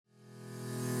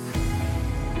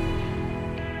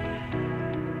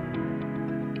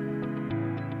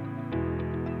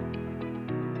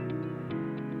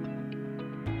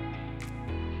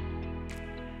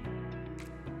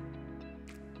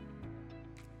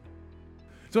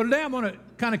So today I'm going to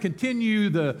kind of continue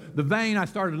the vein I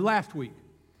started last week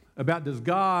about, does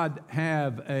God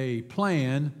have a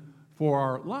plan for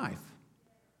our life?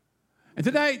 And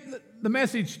today the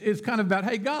message is kind of about,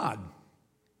 hey, God,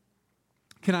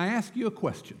 can I ask you a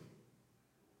question?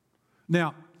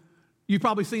 Now, you've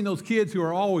probably seen those kids who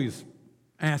are always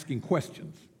asking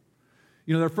questions.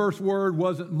 You know, their first word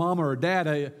wasn't mama or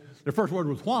dada. Their first word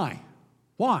was why.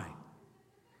 Why?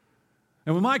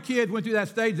 And when my kids went through that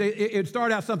stage, it'd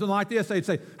start out something like this. They'd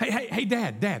say, hey,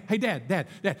 Dad,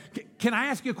 can I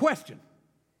ask you a question?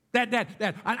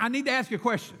 Dad, I need to ask you a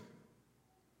question.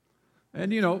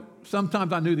 And, you know,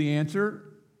 sometimes I knew the answer.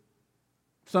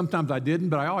 Sometimes I didn't,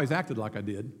 but I always acted like I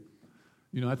did.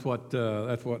 You know, that's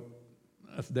what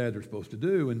us dads are supposed to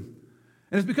do. And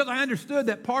it's because I understood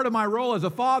that part of my role as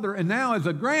a father and now as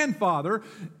a grandfather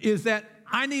is that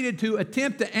I needed to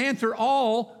attempt to answer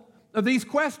all of these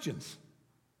questions.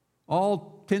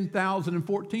 All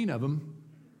 10,014 of them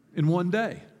in one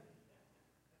day.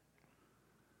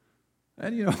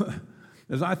 And, you know,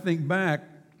 as I think back,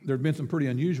 there have been some pretty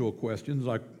unusual questions.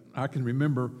 Like, I can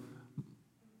remember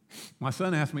my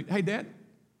son asked me, hey, Dad,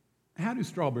 how do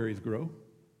strawberries grow?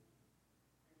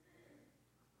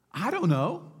 I don't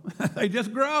know. They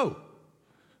just grow.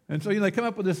 And so, you know, they come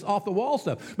up with this off-the-wall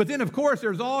stuff. But then, of course,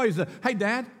 there's always a, hey,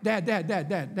 Dad, hey,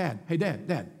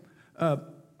 Dad,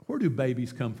 where do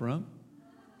babies come from?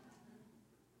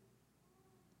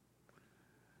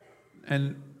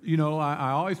 And, you know,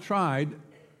 I always tried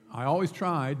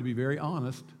to be very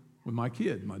honest with my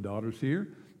kid. My daughter's here.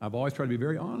 I've always tried to be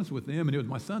very honest with them. And it was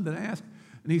my son that asked.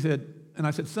 And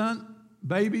I said, son,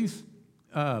 babies,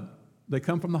 they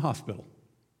come from the hospital.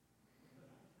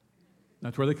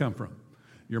 That's where they come from.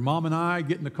 Your mom and I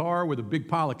get in the car with a big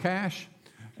pile of cash,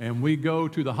 and we go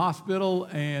to the hospital,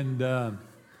 and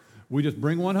we just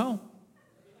bring one home.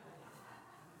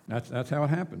 That's how it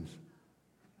happens.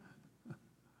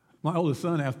 My oldest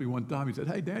son asked me one time, he said,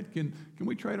 hey, Dad, can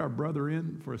we trade our brother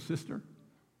in for a sister?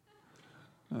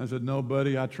 I said, no,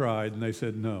 buddy, I tried. And they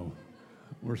said, no,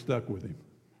 we're stuck with him.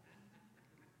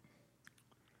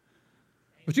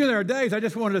 But you know, there are days I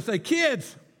just wanted to say,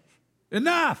 kids,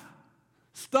 enough.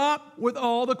 Stop with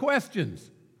all the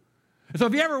questions. And so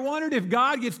have you ever wondered if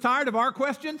God gets tired of our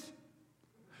questions?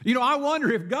 You know, I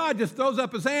wonder if God just throws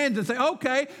up his hands and say,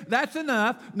 okay, that's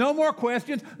enough. No more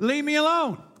questions. Leave me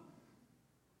alone.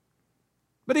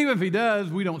 But even if he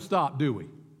does, we don't stop, do we?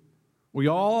 We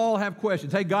all have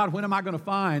questions. Hey, God, when am I going to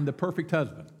find the perfect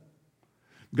husband?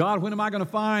 God, when am I going to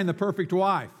find the perfect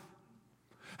wife?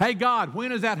 Hey, God,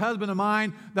 when is that husband of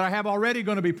mine that I have already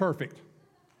going to be perfect?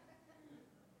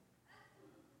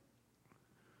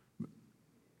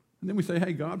 And then we say,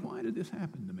 hey, God, why did this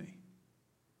happen to me?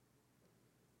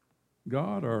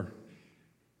 God, are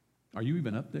you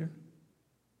even up there?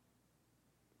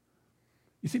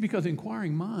 You see, because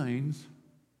inquiring minds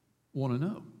want to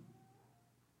know.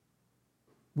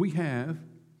 We have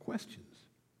questions.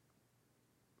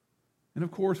 And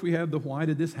of course, we have the why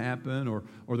did this happen, or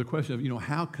the question of, you know,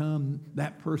 how come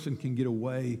that person can get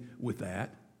away with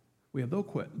that? We have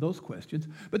those questions.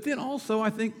 But then also, I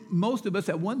think most of us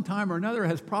at one time or another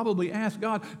has probably asked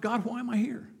God, why am I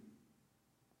here?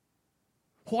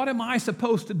 What am I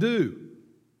supposed to do?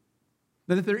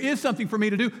 That if there is something for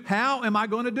me to do, how am I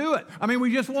going to do it? I mean,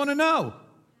 we just want to know.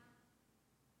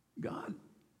 God,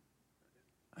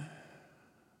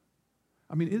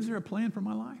 I mean, is there a plan for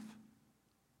my life?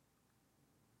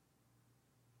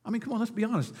 I mean, come on, let's be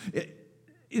honest.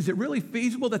 Is it really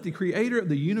feasible that the creator of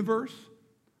the universe,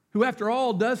 who after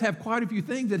all does have quite a few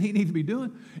things that he needs to be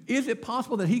doing, is it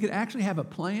possible that he could actually have a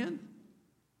plan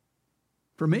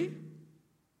for me?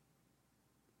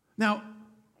 Now,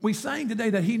 we sang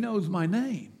today that he knows my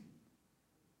name.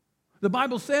 The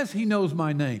Bible says he knows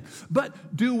my name.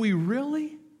 But do we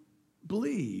really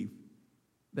believe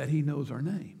that he knows our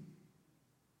name?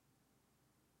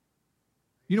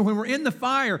 You know, when we're in the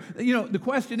fire, you know, the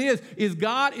question is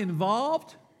God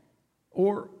involved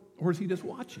or is he just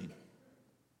watching?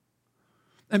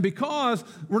 And because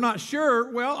we're not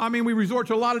sure, well, I mean, we resort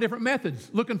to a lot of different methods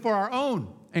looking for our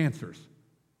own answers.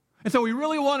 And so we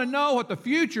really want to know what the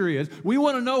future is. We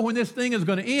want to know when this thing is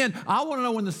going to end. I want to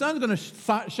know when the sun's going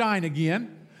to shine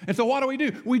again. And so what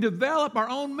do? We develop our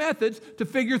own methods to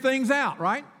figure things out,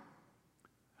 right?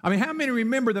 I mean, how many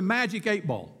remember the Magic 8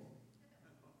 Ball?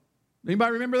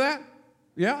 Anybody remember that?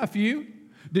 Yeah, a few.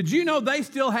 Did you know they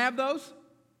still have those?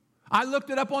 I looked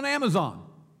it up on Amazon.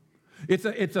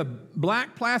 It's a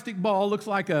black plastic ball, looks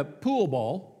like a pool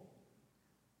ball,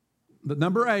 the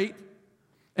number 8,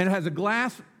 and it has a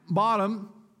glass bottom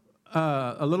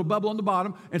a little bubble on the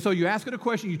bottom. And so you ask it a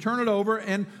question, you turn it over,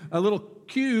 and a little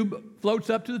cube floats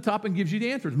up to the top and gives you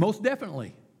the answers. Most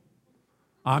definitely.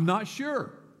 I'm not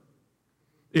sure.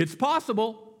 It's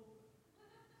possible.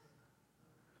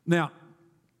 Now,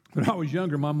 when I was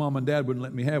younger, my mom and dad wouldn't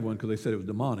let me have one because they said it was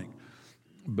demonic.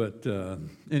 But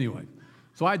anyway,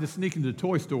 so I had to sneak into the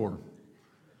toy store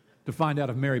to find out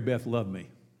if Mary Beth loved me.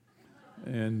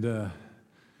 And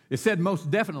it said most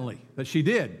definitely that she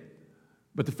did.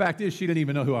 But the fact is, she didn't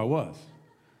even know who I was.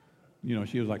 You know,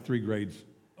 she was like 3 grades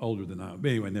older than I was. But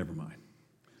anyway, never mind.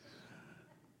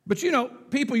 But you know,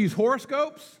 people use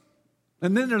horoscopes.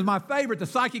 And then there's my favorite, the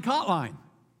psychic hotline.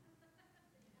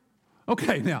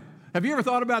 Okay, now, have you ever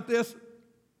thought about this?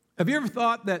 Have you ever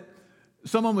thought that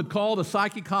someone would call the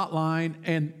psychic hotline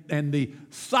and the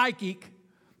psychic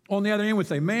on the other end would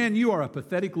say, man, you are a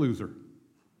pathetic loser.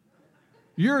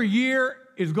 Your year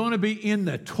is going to be in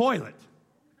the toilet.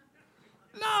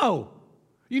 No.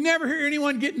 You never hear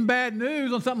anyone getting bad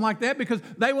news on something like that because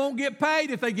they won't get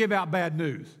paid if they give out bad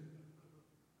news.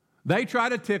 They try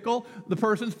to tickle the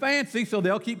person's fancy so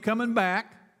they'll keep coming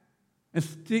back and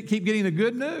keep getting the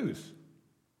good news.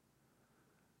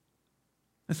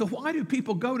 And so why do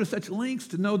people go to such lengths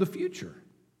to know the future?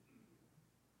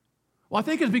 Well, I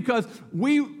think it's because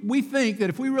we think that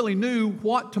if we really knew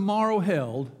what tomorrow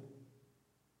held,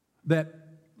 that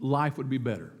life would be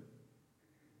better.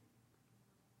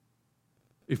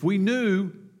 If we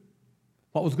knew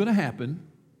what was going to happen,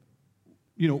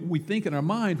 you know, we think in our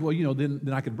minds, well, you know,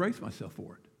 then I could brace myself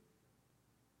for it.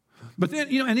 But then,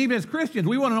 you know, and even as Christians,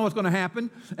 we want to know what's going to happen.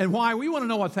 And why we want to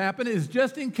know what's happened is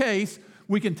just in case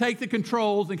we can take the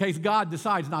controls in case God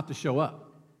decides not to show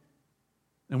up.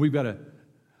 And we've got to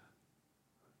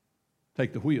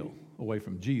take the wheel away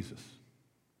from Jesus.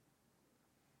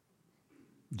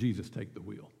 Jesus, take the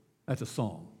wheel. That's a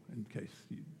song, in case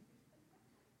you...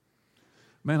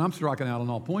 Man, I'm striking out on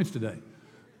all points today.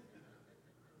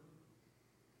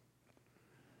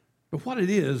 But what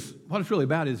it's really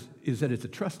about is that it's a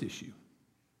trust issue.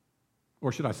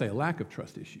 Or should I say a lack of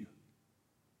trust issue.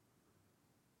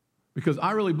 Because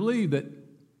I really believe that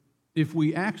if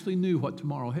we actually knew what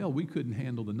tomorrow held, we couldn't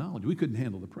handle the knowledge. We couldn't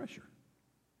handle the pressure.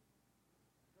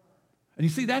 And you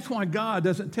see, that's why God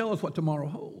doesn't tell us what tomorrow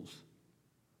holds.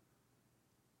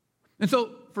 And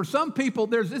so for some people,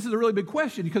 this is a really big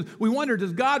question because we wonder,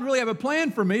 does God really have a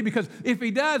plan for me? Because if he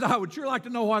does, I would sure like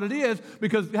to know what it is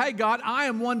because, hey, God, I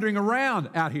am wandering around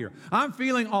out here. I'm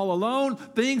feeling all alone.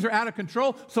 Things are out of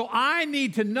control. So I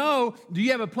need to know, do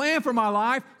you have a plan for my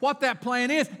life, what that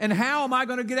plan is, and how am I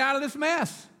going to get out of this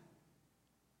mess?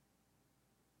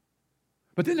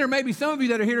 But then there may be some of you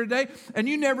that are here today and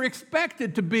you never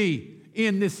expected to be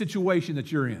in this situation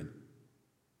that you're in.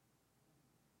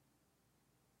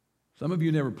 Some of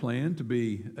you never planned to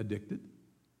be addicted.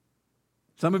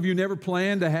 Some of you never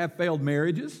planned to have failed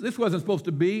marriages. This wasn't supposed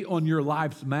to be on your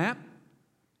life's map.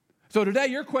 So today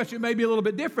your question may be a little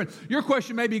bit different. Your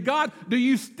question may be, God, do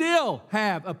you still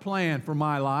have a plan for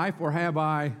my life, or have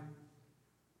I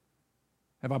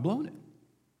blown it?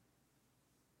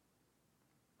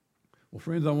 Well,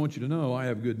 friends, I want you to know I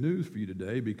have good news for you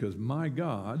today because my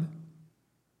God,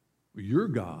 your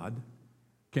God,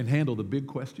 can handle the big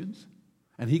questions.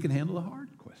 And he can handle the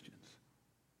hard questions.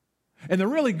 And the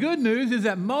really good news is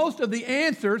that most of the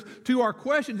answers to our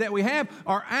questions that we have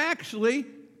are actually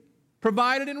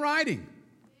provided in writing.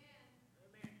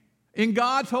 In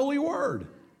God's holy word.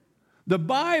 The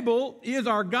Bible is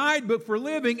our guidebook for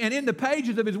living, and in the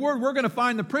pages of his word, we're going to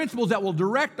find the principles that will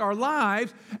direct our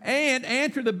lives and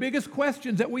answer the biggest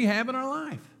questions that we have in our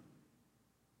life.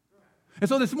 And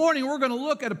so this morning, we're going to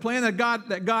look at a plan that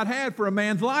God had for a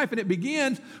man's life, and it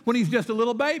begins when he's just a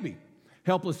little baby.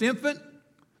 Helpless infant.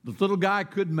 This little guy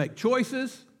couldn't make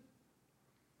choices.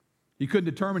 He couldn't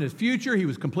determine his future. He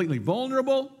was completely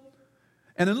vulnerable.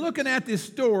 And in looking at this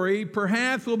story,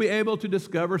 perhaps we'll be able to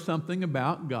discover something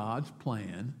about God's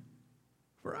plan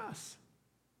for us.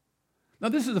 Now,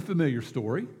 this is a familiar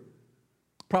story.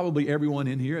 Probably everyone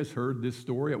in here has heard this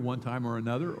story at one time or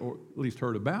another, or at least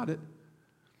heard about it.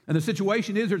 And the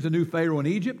situation is there's a new Pharaoh in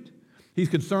Egypt. He's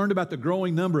concerned about the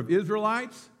growing number of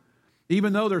Israelites.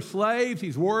 Even though they're slaves,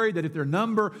 he's worried that if their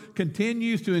number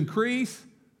continues to increase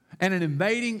and an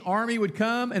invading army would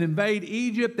come and invade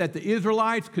Egypt, that the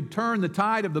Israelites could turn the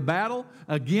tide of the battle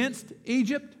against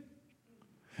Egypt.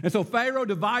 And so Pharaoh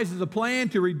devises a plan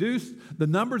to reduce the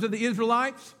numbers of the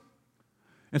Israelites.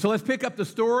 And so let's pick up the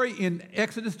story in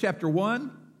Exodus chapter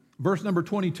 1, verse number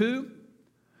 22.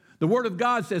 The word of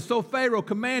God says, "So Pharaoh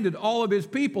commanded all of his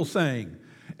people, saying,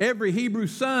 every Hebrew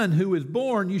son who is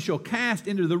born you shall cast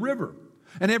into the river,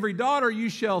 and every daughter you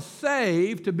shall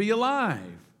save to be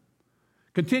alive.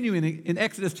 Continuing in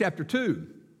Exodus chapter 2.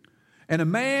 And a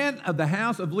man of the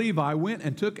house of Levi went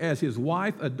and took as his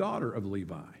wife a daughter of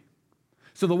Levi.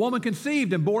 So the woman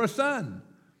conceived and bore a son.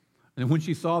 And when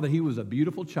she saw that he was a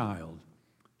beautiful child,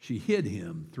 she hid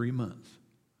him 3 months.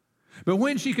 But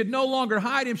when she could no longer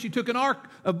hide him, she took an ark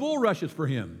of bulrushes for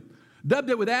him, dubbed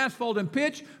it with asphalt and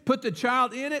pitch, put the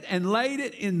child in it, and laid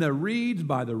it in the reeds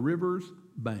by the river's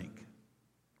bank.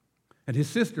 And his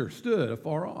sister stood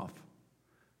afar off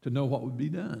to know what would be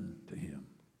done to him.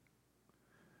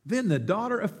 Then the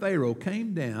daughter of Pharaoh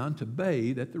came down to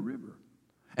bathe at the river.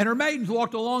 And her maidens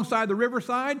walked alongside the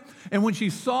riverside, and when she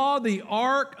saw the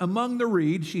ark among the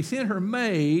reeds, she sent her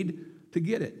maid to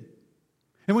get it.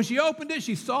 And when she opened it,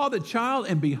 she saw the child,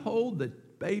 and behold, the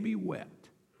baby wept.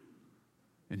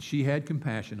 And she had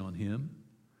compassion on him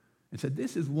and said,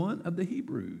 "This is one of the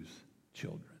Hebrews'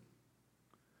 children."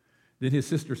 Then his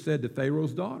sister said to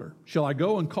Pharaoh's daughter, "Shall I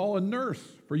go and call a nurse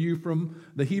for you from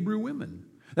the Hebrew women,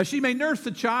 that she may nurse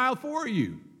the child for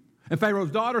you?" And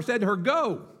Pharaoh's daughter said to her,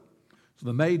 "Go." So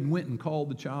the maiden went and called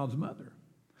the child's mother.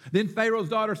 Then Pharaoh's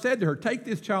daughter said to her, "Take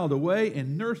this child away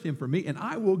and nurse him for me, and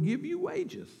I will give you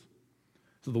wages."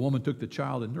 So the woman took the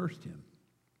child and nursed him.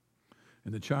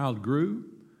 And the child grew,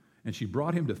 and she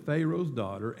brought him to Pharaoh's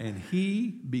daughter, and he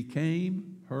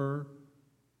became her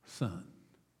son.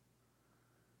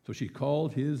 So she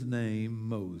called his name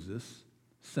Moses,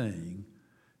 saying,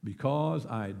 "Because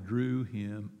I drew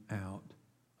him out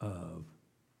of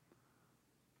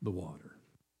the water."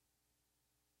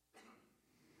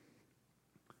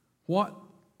 What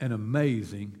an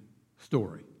amazing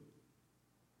story.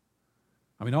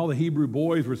 I mean, all the Hebrew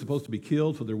boys were supposed to be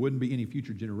killed so there wouldn't be any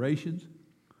future generations.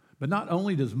 But not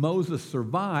only does Moses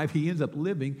survive, he ends up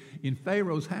living in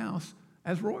Pharaoh's house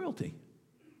as royalty.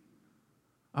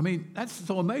 I mean, that's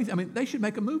so amazing. I mean, they should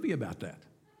make a movie about that.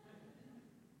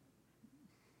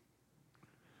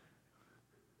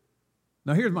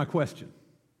 Now, here's my question.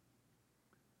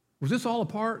 Was this all a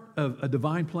part of a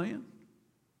divine plan?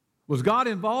 Was God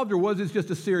involved, or was this just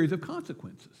a series of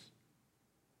consequences?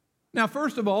 Now,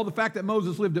 first of all, the fact that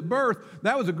Moses lived at birth,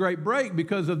 that was a great break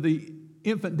because of the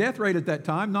infant death rate at that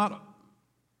time. A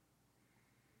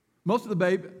lot of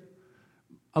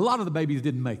the babies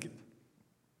didn't make it.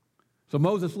 So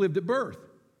Moses lived at birth.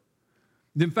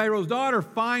 Then Pharaoh's daughter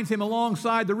finds him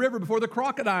alongside the river before the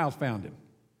crocodiles found him.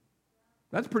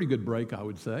 That's a pretty good break, I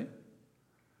would say.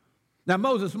 Now,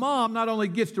 Moses' mom not only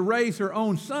gets to raise her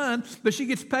own son, but she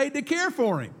gets paid to care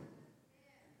for him.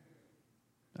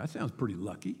 That sounds pretty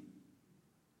lucky.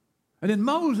 And then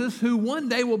Moses, who one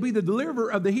day will be the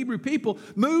deliverer of the Hebrew people,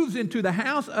 moves into the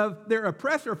house of their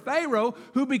oppressor, Pharaoh,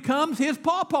 who becomes his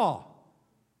pawpaw.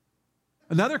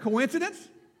 Another coincidence?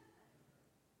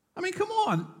 I mean, come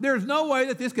on. There's no way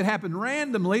that this could happen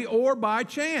randomly or by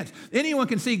chance. Anyone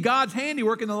can see God's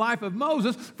handiwork in the life of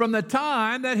Moses from the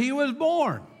time that he was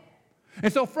born.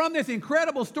 And so from this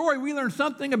incredible story, we learn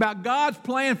something about God's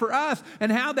plan for us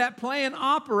and how that plan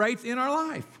operates in our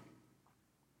life.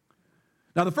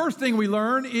 Now, the first thing we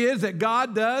learn is that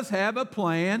God does have a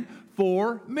plan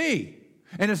for me.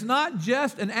 And it's not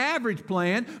just an average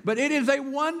plan, but it is a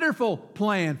wonderful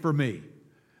plan for me.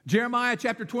 Jeremiah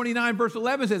chapter 29, verse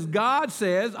 11 says, God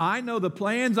says, "I know the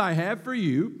plans I have for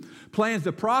you, plans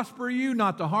to prosper you,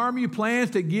 not to harm you, plans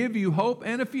to give you hope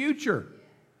and a future."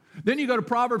 Then you go to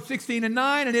Proverbs 16 and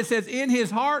 9, and it says, "In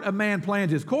his heart a man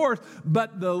plans his course,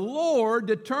 but the Lord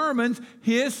determines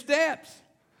his steps."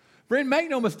 Friend, make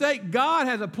no mistake, God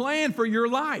has a plan for your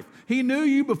life. He knew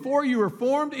you before you were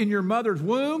formed in your mother's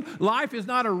womb. Life is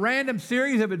not a random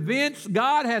series of events.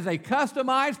 God has a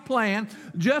customized plan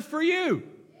just for you.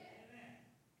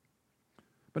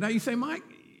 But now you say, Mike,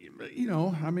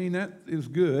 that is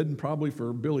good, and probably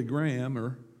for Billy Graham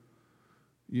or,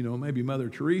 maybe Mother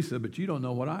Teresa, but you don't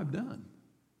know what I've done.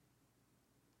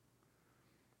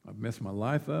 I've messed my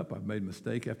life up. I've made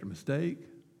mistake after mistake.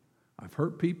 I've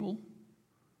hurt people.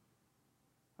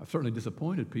 I've certainly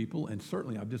disappointed people, and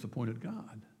certainly I've disappointed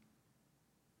God.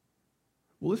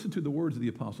 Well, listen to the words of the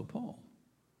Apostle Paul.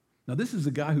 Now, this is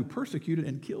a guy who persecuted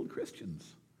and killed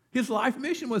Christians. His life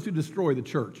mission was to destroy the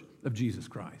church of Jesus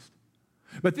Christ.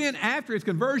 But then after his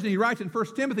conversion, he writes in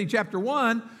 1 Timothy chapter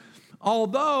 1,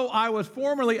 "Although I was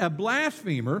formerly a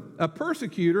blasphemer, a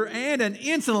persecutor, and an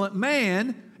insolent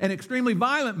man, an extremely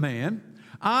violent man,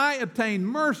 I obtained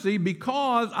mercy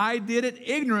because I did it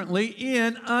ignorantly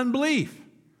in unbelief.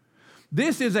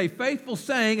 This is a faithful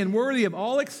saying and worthy of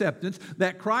all acceptance,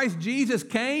 that Christ Jesus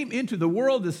came into the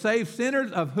world to save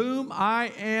sinners, of whom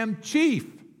I am chief.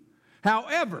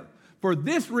 However, for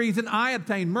this reason I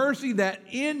obtained mercy, that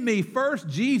in me first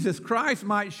Jesus Christ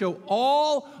might show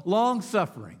all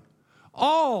long-suffering,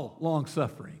 All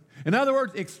long-suffering. In other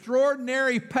words,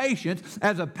 extraordinary patience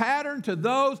as a pattern to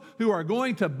those who are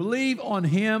going to believe on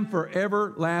Him for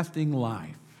everlasting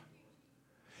life.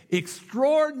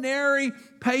 Extraordinary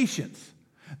patience.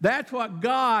 That's what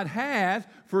God has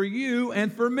for you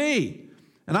and for me.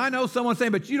 And I know someone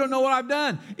saying, but you don't know what I've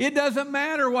done. It doesn't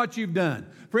matter what you've done.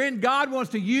 Friend, God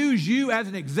wants to use you as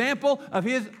an example of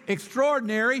His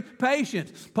extraordinary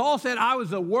patience. Paul said, I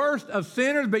was the worst of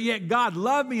sinners, but yet God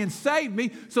loved me and saved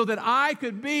me so that I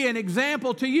could be an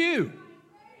example to you.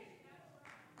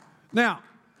 Now,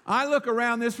 I look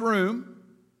around this room,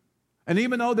 and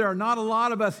even though there are not a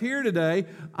lot of us here today,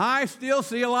 I still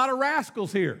see a lot of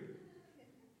rascals here.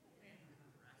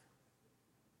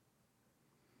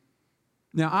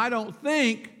 Now, I don't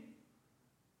think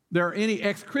there are any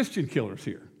ex-Christian killers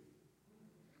here.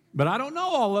 But I don't know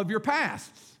all of your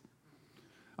pasts.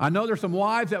 I know there's some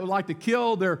wives that would like to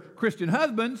kill their Christian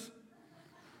husbands,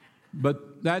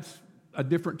 but that's a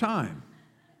different time.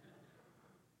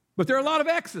 But there are a lot of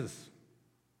exes.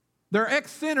 There are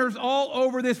ex-sinners all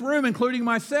over this room, including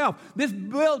myself. This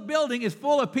building is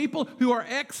full of people who are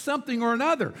ex-something or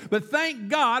another. But thank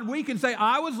God we can say,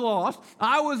 I was lost,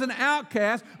 I was an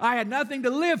outcast, I had nothing to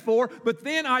live for, but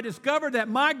then I discovered that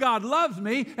my God loves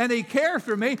me and He cares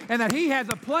for me and that He has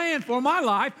a plan for my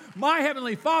life. My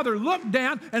Heavenly Father looked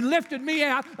down and lifted me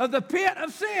out of the pit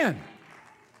of sin.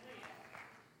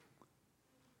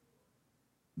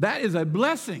 That is a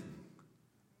blessing.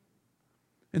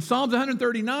 And Psalms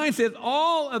 139 says,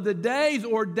 all of the days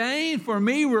ordained for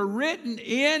me were written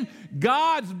in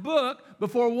God's book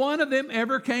before one of them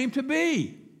ever came to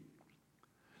be.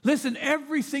 Listen,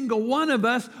 every single one of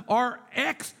us are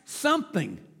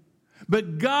ex-something.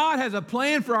 But God has a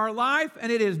plan for our life,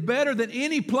 and it is better than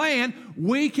any plan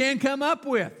we can come up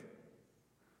with.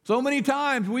 So many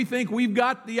times we think we've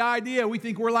got the idea. We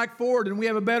think we're like Ford and we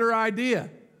have a better idea.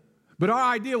 But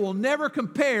our idea will never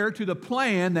compare to the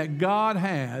plan that God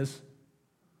has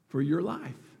for your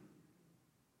life.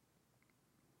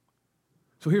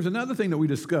 So here's another thing that we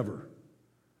discover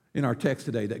in our text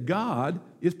today, that God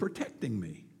is protecting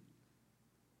me.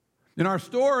 In our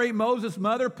story, Moses'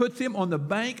 mother puts him on the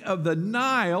bank of the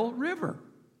Nile River.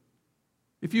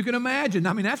 If you can imagine,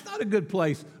 that's not a good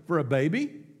place for a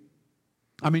baby.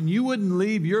 You wouldn't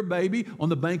leave your baby on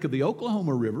the bank of the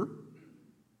Oklahoma River.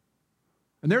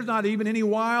 And there's not even any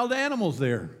wild animals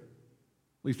there.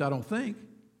 At least I don't think.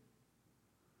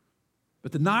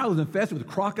 But the Nile is infested with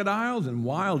crocodiles and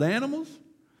wild animals.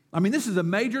 This is a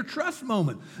major trust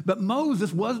moment. But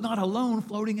Moses was not alone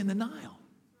floating in the Nile.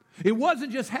 It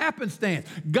wasn't just happenstance.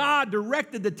 God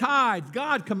directed the tides.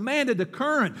 God commanded the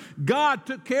current. God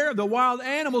took care of the wild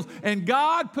animals. And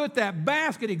God put that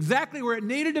basket exactly where it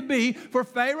needed to be for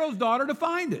Pharaoh's daughter to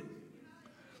find it.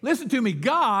 Listen to me,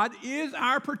 God is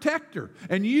our protector,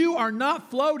 and you are not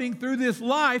floating through this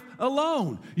life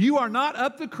alone. You are not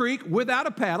up the creek without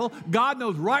a paddle. God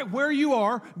knows right where you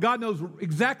are. God knows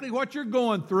exactly what you're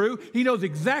going through. He knows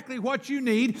exactly what you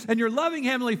need, and your loving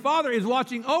Heavenly Father is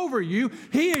watching over you.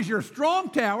 He is your strong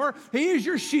tower. He is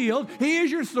your shield. He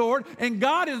is your sword, and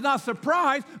God is not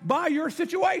surprised by your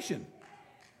situation.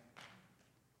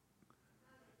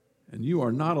 And you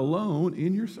are not alone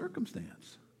in your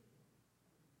circumstance.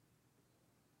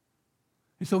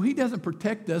 And so He doesn't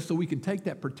protect us so we can take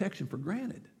that protection for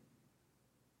granted.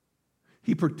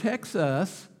 He protects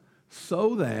us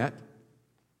so that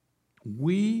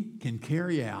we can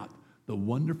carry out the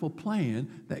wonderful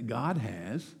plan that God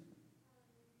has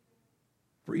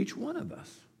for each one of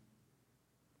us.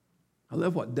 I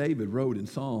love what David wrote in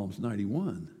Psalms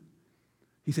 91.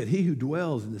 He said, "He who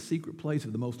dwells in the secret place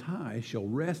of the Most High shall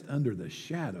rest under the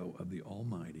shadow of the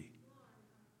Almighty."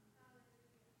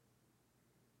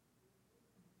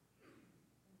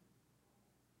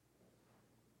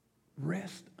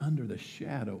 Rest under the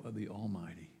shadow of the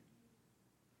Almighty.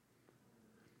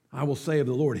 I will say of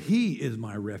the Lord, He is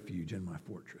my refuge and my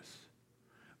fortress.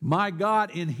 My God,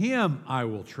 in Him I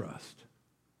will trust.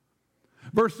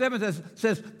 Verse 7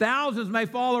 says, thousands may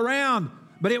fall around,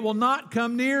 but it will not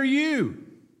come near you.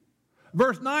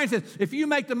 Verse 9 says, if you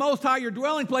make the Most High your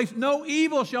dwelling place, no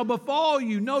evil shall befall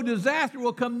you, no disaster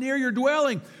will come near your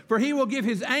dwelling, for He will give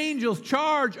His angels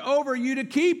charge over you to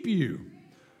keep you.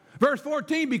 Verse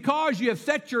 14, because you have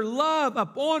set your love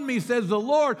upon me, says the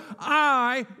Lord,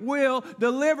 I will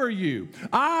deliver you.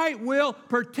 I will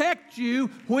protect you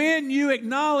when you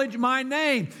acknowledge my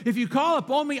name. If you call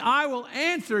upon me, I will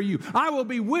answer you. I will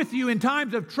be with you in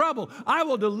times of trouble. I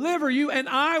will deliver you and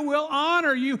I will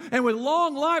honor you. And with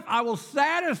long life, I will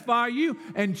satisfy you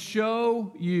and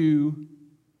show you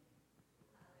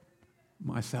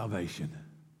my salvation.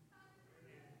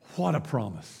 What a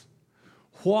promise.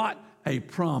 What a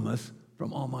promise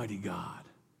from Almighty God.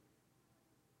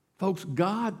 Folks,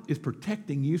 God is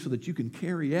protecting you so that you can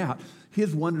carry out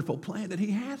His wonderful plan that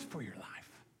He has for your life.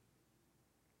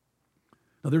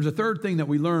 Now, there's a third thing that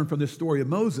we learn from this story of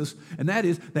Moses, and that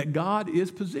is that God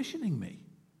is positioning me.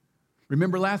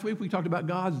 Remember last week we talked about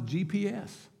God's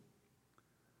GPS.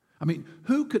 I mean,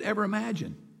 who could ever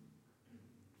imagine?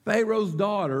 Pharaoh's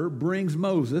daughter brings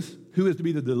Moses, who is to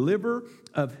be the deliverer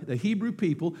of the Hebrew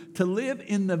people, to live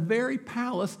in the very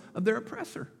palace of their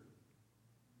oppressor.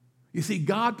 You see,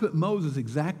 God put Moses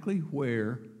exactly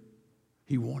where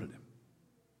He wanted him.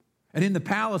 And in the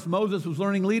palace, Moses was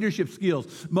learning leadership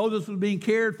skills. Moses was being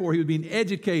cared for. He was being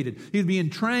educated. He was being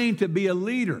trained to be a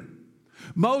leader.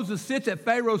 Moses sits at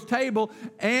Pharaoh's table,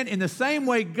 and in the same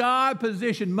way God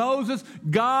positioned Moses,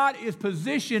 God is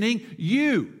positioning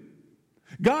you.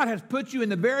 God has put you in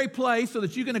the very place so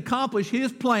that you can accomplish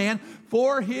His plan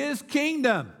for His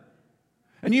kingdom.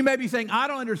 And you may be saying, I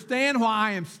don't understand why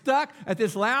I am stuck at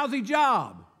this lousy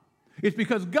job. It's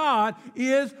because God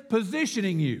is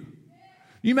positioning you.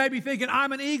 You may be thinking,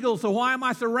 I'm an eagle, so why am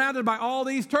I surrounded by all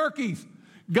these turkeys?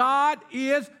 God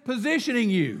is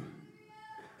positioning you.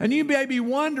 And you may be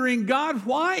wondering, God,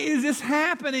 why is this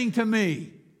happening to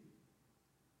me?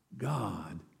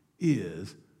 God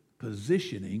is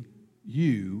positioning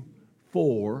you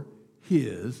for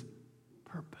His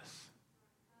purpose.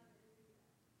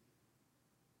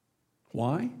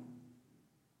 Why?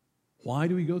 Why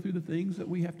do we go through the things that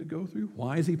we have to go through?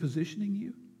 Why is He positioning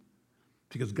you?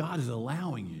 Because God is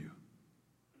allowing you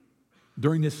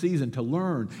during this season to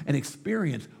learn and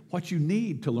experience what you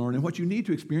need to learn and what you need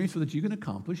to experience so that you can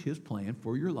accomplish His plan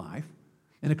for your life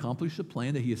and accomplish the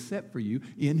plan that He has set for you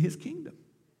in His kingdom.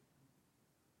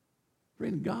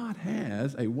 Friend, God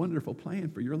has a wonderful plan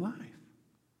for your life.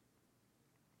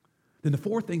 Then the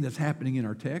fourth thing that's happening in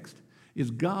our text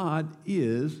is God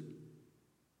is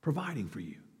providing for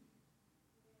you.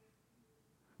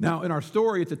 Now, in our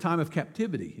story, it's a time of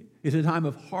captivity. It's a time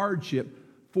of hardship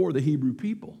for the Hebrew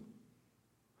people.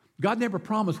 God never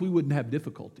promised we wouldn't have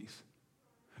difficulties.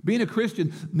 Being a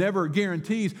Christian never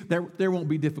guarantees that there won't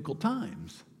be difficult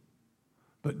times.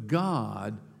 But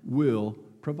God will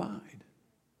provide.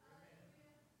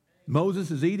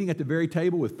 Moses is eating at the very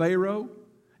table with Pharaoh,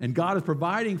 and God is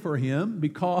providing for him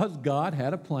because God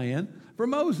had a plan for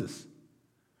Moses.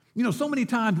 You know, so many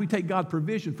times we take God's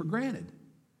provision for granted.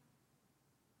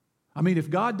 I mean, if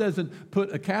God doesn't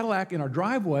put a Cadillac in our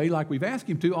driveway like we've asked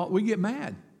Him to, we get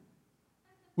mad.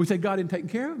 We say, God isn't taking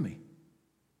care of me.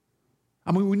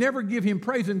 I mean, we never give Him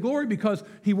praise and glory because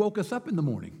He woke us up in the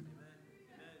morning.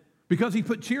 Because He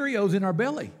put Cheerios in our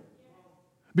belly.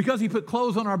 Because He put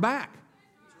clothes on our back.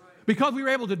 Because we were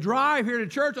able to drive here to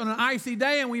church on an icy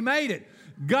day and we made it.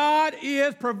 God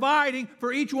is providing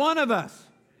for each one of us.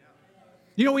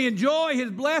 You know, we enjoy His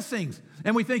blessings.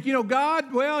 And we think,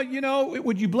 God,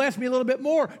 would you bless me a little bit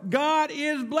more? God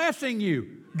is blessing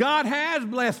you. God has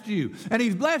blessed you. And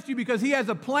He's blessed you because He has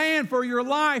a plan for your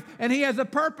life and He has a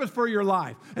purpose for your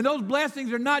life. And those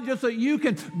blessings are not just so you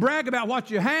can brag about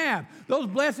what you have. Those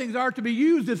blessings are to be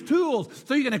used as tools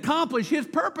so you can accomplish His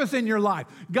purpose in your life.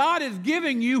 God is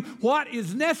giving you what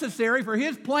is necessary for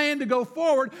His plan to go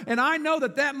forward. And I know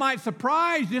that might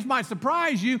surprise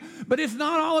you, but it's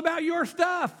not all about your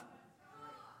stuff.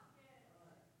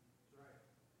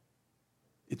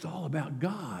 It's all about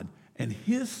God and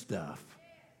His stuff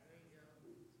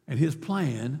and His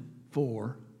plan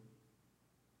for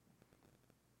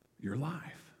your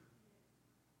life.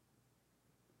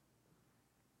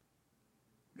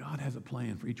 God has a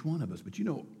plan for each one of us. But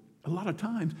a lot of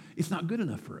times it's not good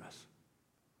enough for us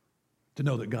to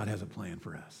know that God has a plan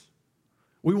for us.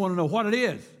 We want to know what it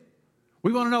is.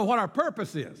 We want to know what our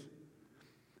purpose is.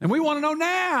 And we want to know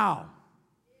now.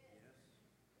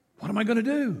 What am I going to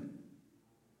do?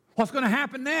 What's going to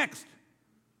happen next?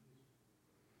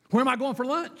 Where am I going for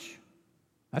lunch?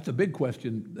 That's a big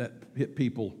question that hit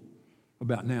people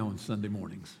about now on Sunday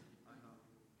mornings.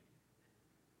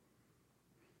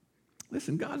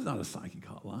 Listen, God's not a psychic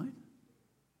hotline.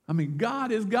 I mean,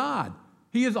 God is God.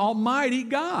 He is Almighty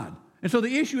God. And so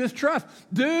the issue is trust.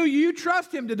 Do you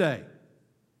trust Him today?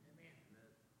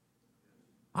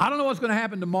 I don't know what's going to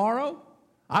happen tomorrow.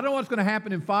 I don't know what's going to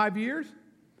happen in 5 years.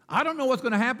 I don't know what's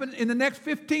going to happen in the next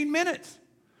 15 minutes.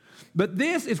 But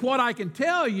this is what I can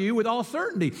tell you with all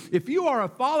certainty. If you are a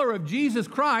follower of Jesus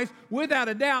Christ, without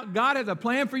a doubt, God has a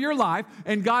plan for your life,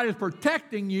 and God is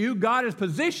protecting you, God is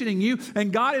positioning you,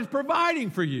 and God is providing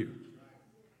for you.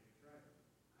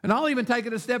 And I'll even take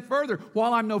it a step further.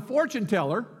 While I'm no fortune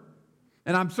teller,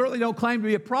 and I certainly don't claim to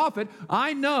be a prophet,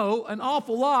 I know an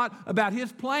awful lot about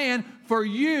His plan for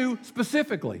you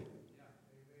specifically.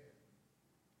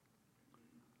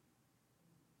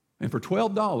 And for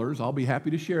 $12, I'll be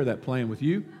happy to share that plan with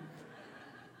you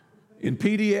in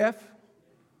PDF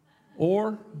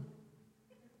or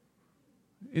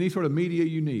any sort of media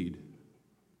you need.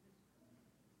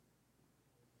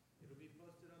 It'll be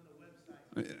posted on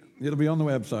the website. It'll be on the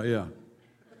website, yeah.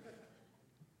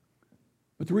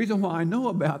 But the reason why I know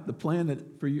about the plan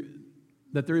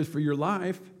that there is for your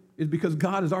life is because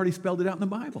God has already spelled it out in the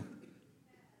Bible.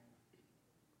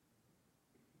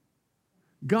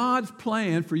 God's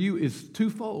plan for you is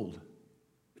twofold,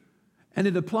 and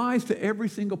it applies to every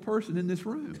single person in this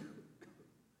room.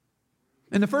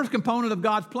 And the first component of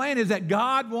God's plan is that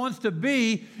God wants to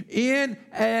be in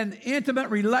an intimate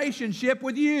relationship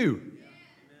with you.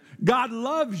 God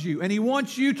loves you, and He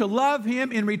wants you to love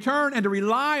Him in return and to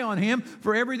rely on Him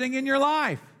for everything in your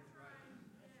life.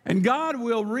 And God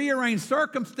will rearrange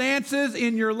circumstances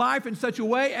in your life in such a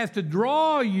way as to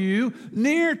draw you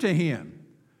near to Him.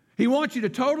 He wants you to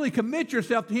totally commit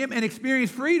yourself to Him and experience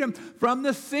freedom from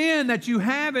the sin that you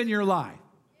have in your life.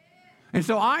 And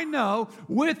so I know,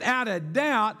 without a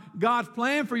doubt, God's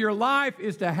plan for your life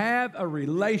is to have a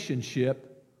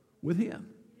relationship with Him.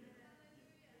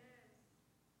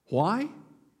 Why?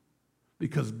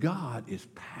 Because God is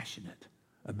passionate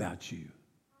about you.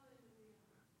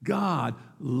 God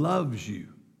loves you.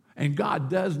 And God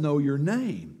does know your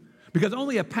name. Because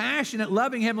only a passionate,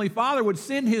 loving Heavenly Father would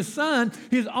send His Son,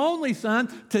 His only Son,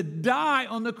 to die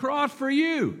on the cross for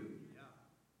you.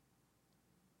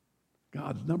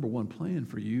 God's number one plan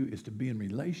for you is to be in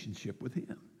relationship with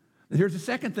Him. And here's the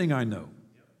second thing I know.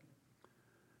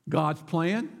 God's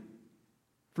plan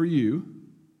for you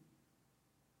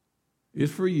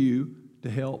is for you to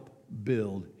help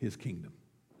build His kingdom.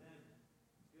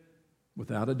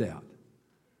 Without a doubt.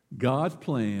 God's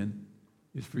plan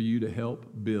is for you to help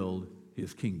build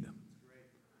His kingdom.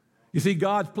 You see,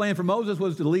 God's plan for Moses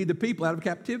was to lead the people out of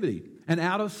captivity and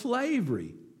out of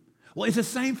slavery. Well, it's the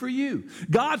same for you.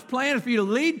 God's plan is for you to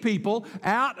lead people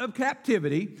out of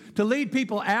captivity, to lead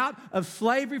people out of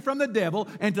slavery from the devil,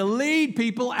 and to lead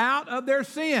people out of their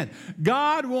sin.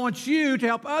 God wants you to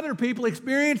help other people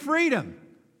experience freedom.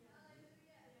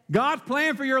 God's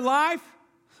plan for your life,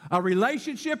 a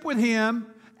relationship with Him,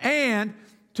 and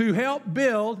to help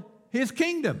build His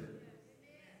kingdom.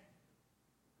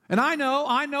 And I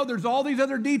know there's all these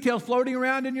other details floating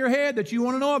around in your head that you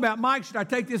want to know about. Mike, should I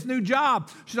take this new job?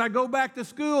 Should I go back to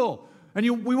school?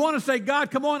 And we want to say,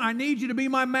 God, come on, I need you to be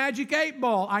my magic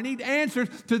 8-ball. I need answers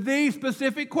to these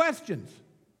specific questions.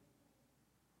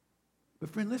 But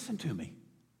friend, listen to me.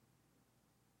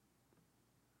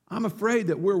 I'm afraid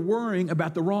that we're worrying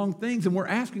about the wrong things and we're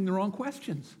asking the wrong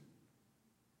questions.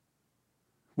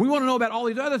 We want to know about all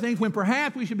these other things when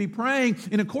perhaps we should be praying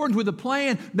in accordance with the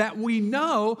plan that we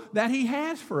know that He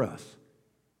has for us.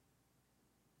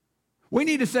 We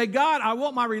need to say, God, I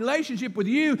want my relationship with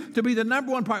you to be the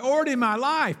number one priority in my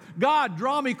life. God,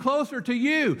 draw me closer to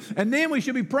you. And then we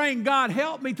should be praying, God,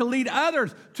 help me to lead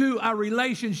others to a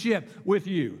relationship with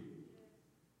you.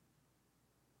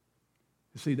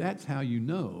 You see, that's how you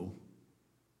know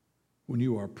when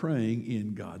you are praying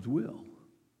in God's will.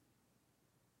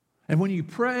 And when you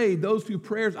pray those two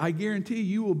prayers, I guarantee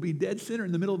you will be dead center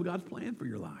in the middle of God's plan for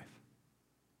your life.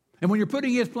 And when you're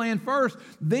putting His plan first,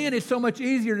 then it's so much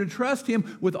easier to trust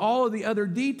Him with all of the other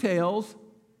details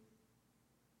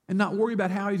and not worry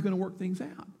about how He's going to work things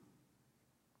out.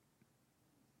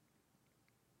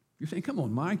 You're saying, come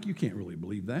on, Mike, you can't really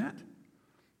believe that.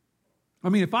 I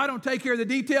mean, if I don't take care of the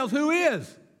details, who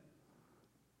is?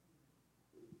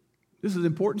 This is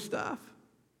important stuff.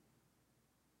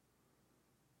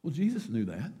 Well, Jesus knew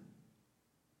that.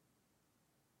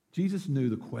 Jesus knew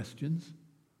the questions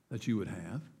that you would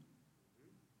have.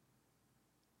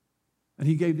 And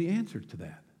He gave the answer to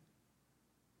that.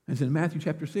 And it's in Matthew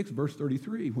chapter 6, verse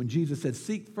 33, when Jesus said,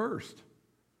 seek first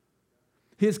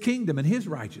His kingdom and His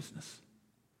righteousness.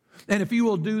 And if you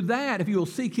will do that, if you will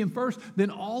seek Him first,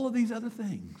 then all of these other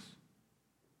things,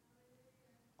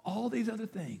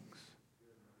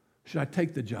 should I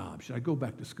take the job? Should I go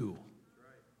back to school?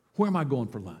 Where am I going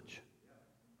for lunch?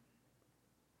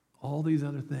 All these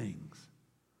other things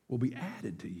will be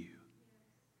added to you.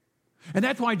 And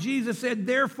that's why Jesus said,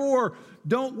 therefore,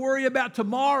 don't worry about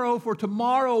tomorrow, for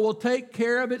tomorrow will take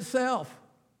care of itself.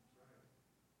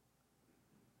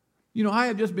 You know, I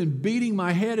have just been beating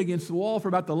my head against the wall for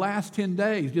about the last 10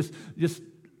 days, just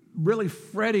really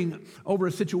fretting over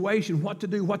a situation, what to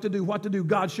do.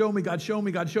 God, show me, God, show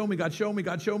me, God, show me, God, show me,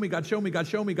 God, show me, God, show me, God,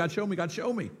 show me, God, show me, God,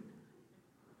 show me.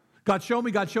 God, show me,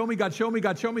 God, show me, God, show me,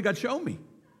 God, show me, God, show me.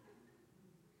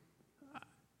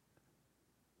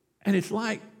 And it's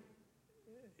like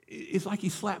He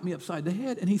slapped me upside the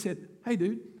head and He said, hey,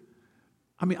 dude,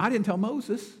 I mean, I didn't tell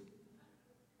Moses.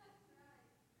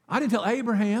 I didn't tell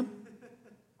Abraham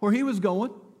where he was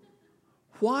going.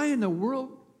 Why in the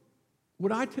world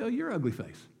would I tell your ugly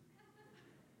face?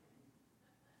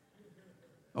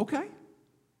 Okay.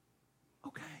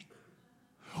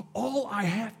 All I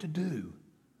have to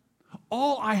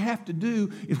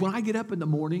do is when I get up in the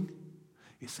morning,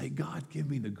 is say, God, give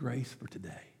me the grace for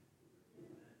today.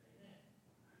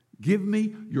 Give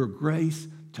me your grace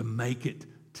to make it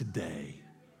today.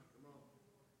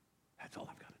 That's all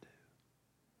I've got to do.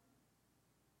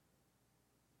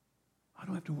 I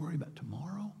don't have to worry about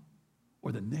tomorrow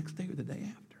or the next day or the day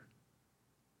after.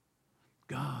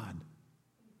 God,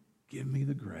 give me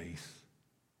the grace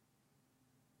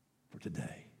for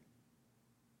today.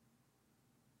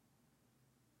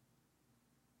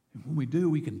 And when we do,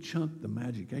 we can chunk the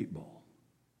magic 8-ball.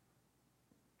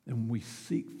 And when we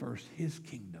seek first his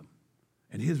kingdom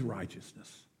and his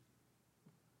righteousness,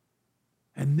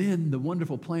 and then the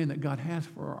wonderful plan that God has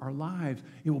for our lives,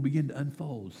 it will begin to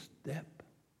unfold step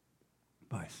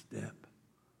by step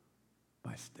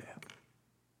by step.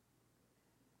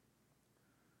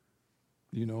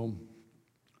 You know,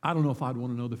 I don't know if I'd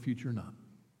want to know the future or not.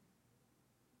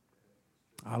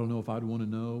 I don't know if I'd want to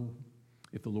know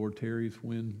if the Lord tarries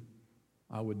when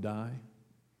I would die,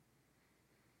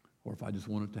 or if I just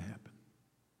want it to happen.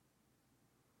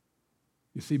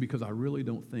 You see, because I really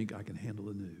don't think I can handle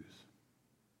the news.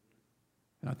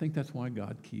 And I think that's why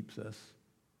God keeps us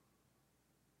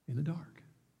in the dark.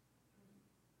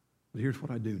 But here's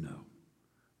what I do know,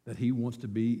 that he wants to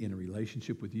be in a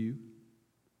relationship with you,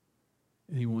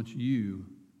 and he wants you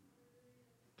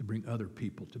to bring other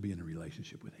people to be in a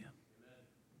relationship with him.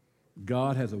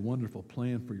 God has a wonderful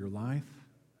plan for your life,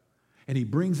 and he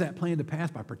brings that plan to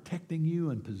pass by protecting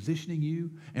you and positioning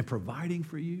you and providing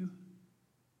for you.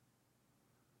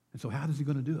 And so how is he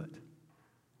going to do it?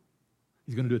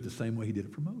 He's going to do it the same way he did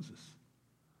it for Moses.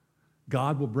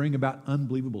 God will bring about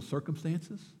unbelievable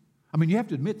circumstances. I mean, you have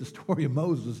to admit the story of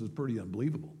Moses is pretty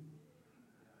unbelievable.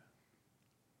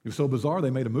 It was so bizarre they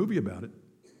made a movie about it.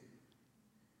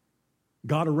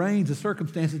 God arranged the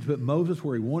circumstances to put Moses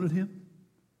where he wanted him.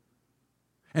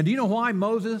 And do you know why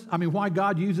why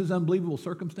God uses unbelievable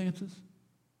circumstances?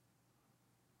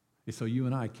 It's so you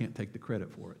and I can't take the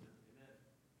credit for it.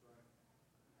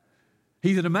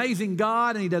 He's an amazing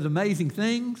God, and he does amazing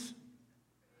things.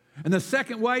 And the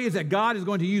second way is that God is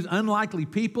going to use unlikely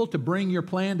people to bring your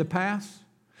plan to pass.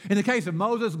 In the case of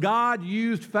Moses, God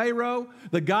used Pharaoh,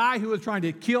 the guy who was trying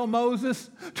to kill Moses,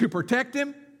 to protect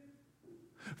him.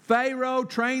 Pharaoh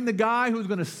trained the guy who was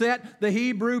going to set the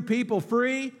Hebrew people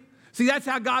free. See, that's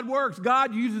how God works.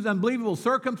 God uses unbelievable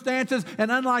circumstances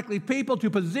and unlikely people to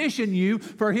position you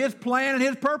for his plan and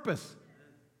his purpose.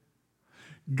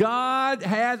 God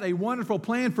has a wonderful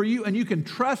plan for you, and you can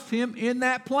trust him in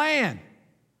that plan.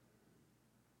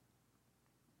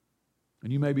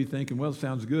 And you may be thinking, well, it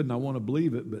sounds good and I want to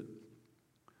believe it, but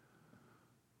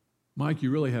Mike,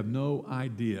 you really have no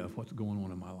idea of what's going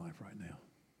on in my life right now.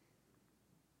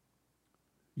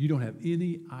 You don't have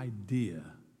any idea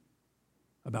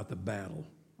about the battle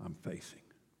I'm facing.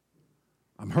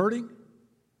 I'm hurting.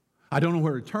 I don't know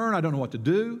where to turn. I don't know what to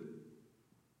do.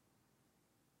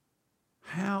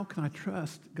 How can I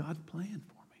trust God's plan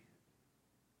for me?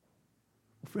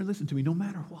 Well, friend, listen to me. No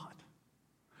matter what,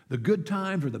 the good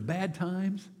times or the bad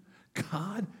times,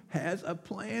 God has a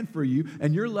plan for you,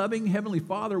 and your loving Heavenly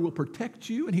Father will protect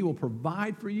you, and he will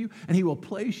provide for you, and he will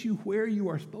place you where you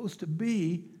are supposed to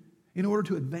be in order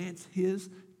to advance his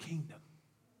kingdom.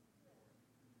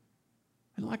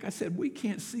 And like I said, we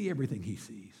can't see everything he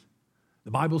sees.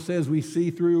 The Bible says we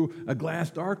see through a glass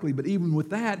darkly, but even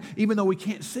with that, even though we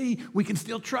can't see, we can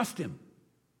still trust him.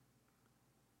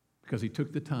 Because he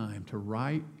took the time to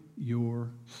write your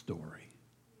story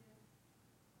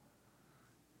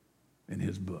in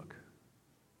his book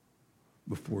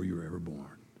before you were ever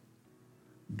born.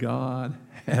 God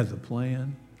has a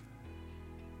plan,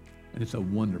 and it's a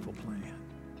wonderful plan.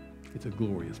 It's a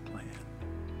glorious plan.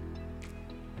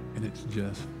 And it's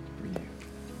just for you.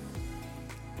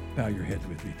 Bow your heads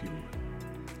with me if you would.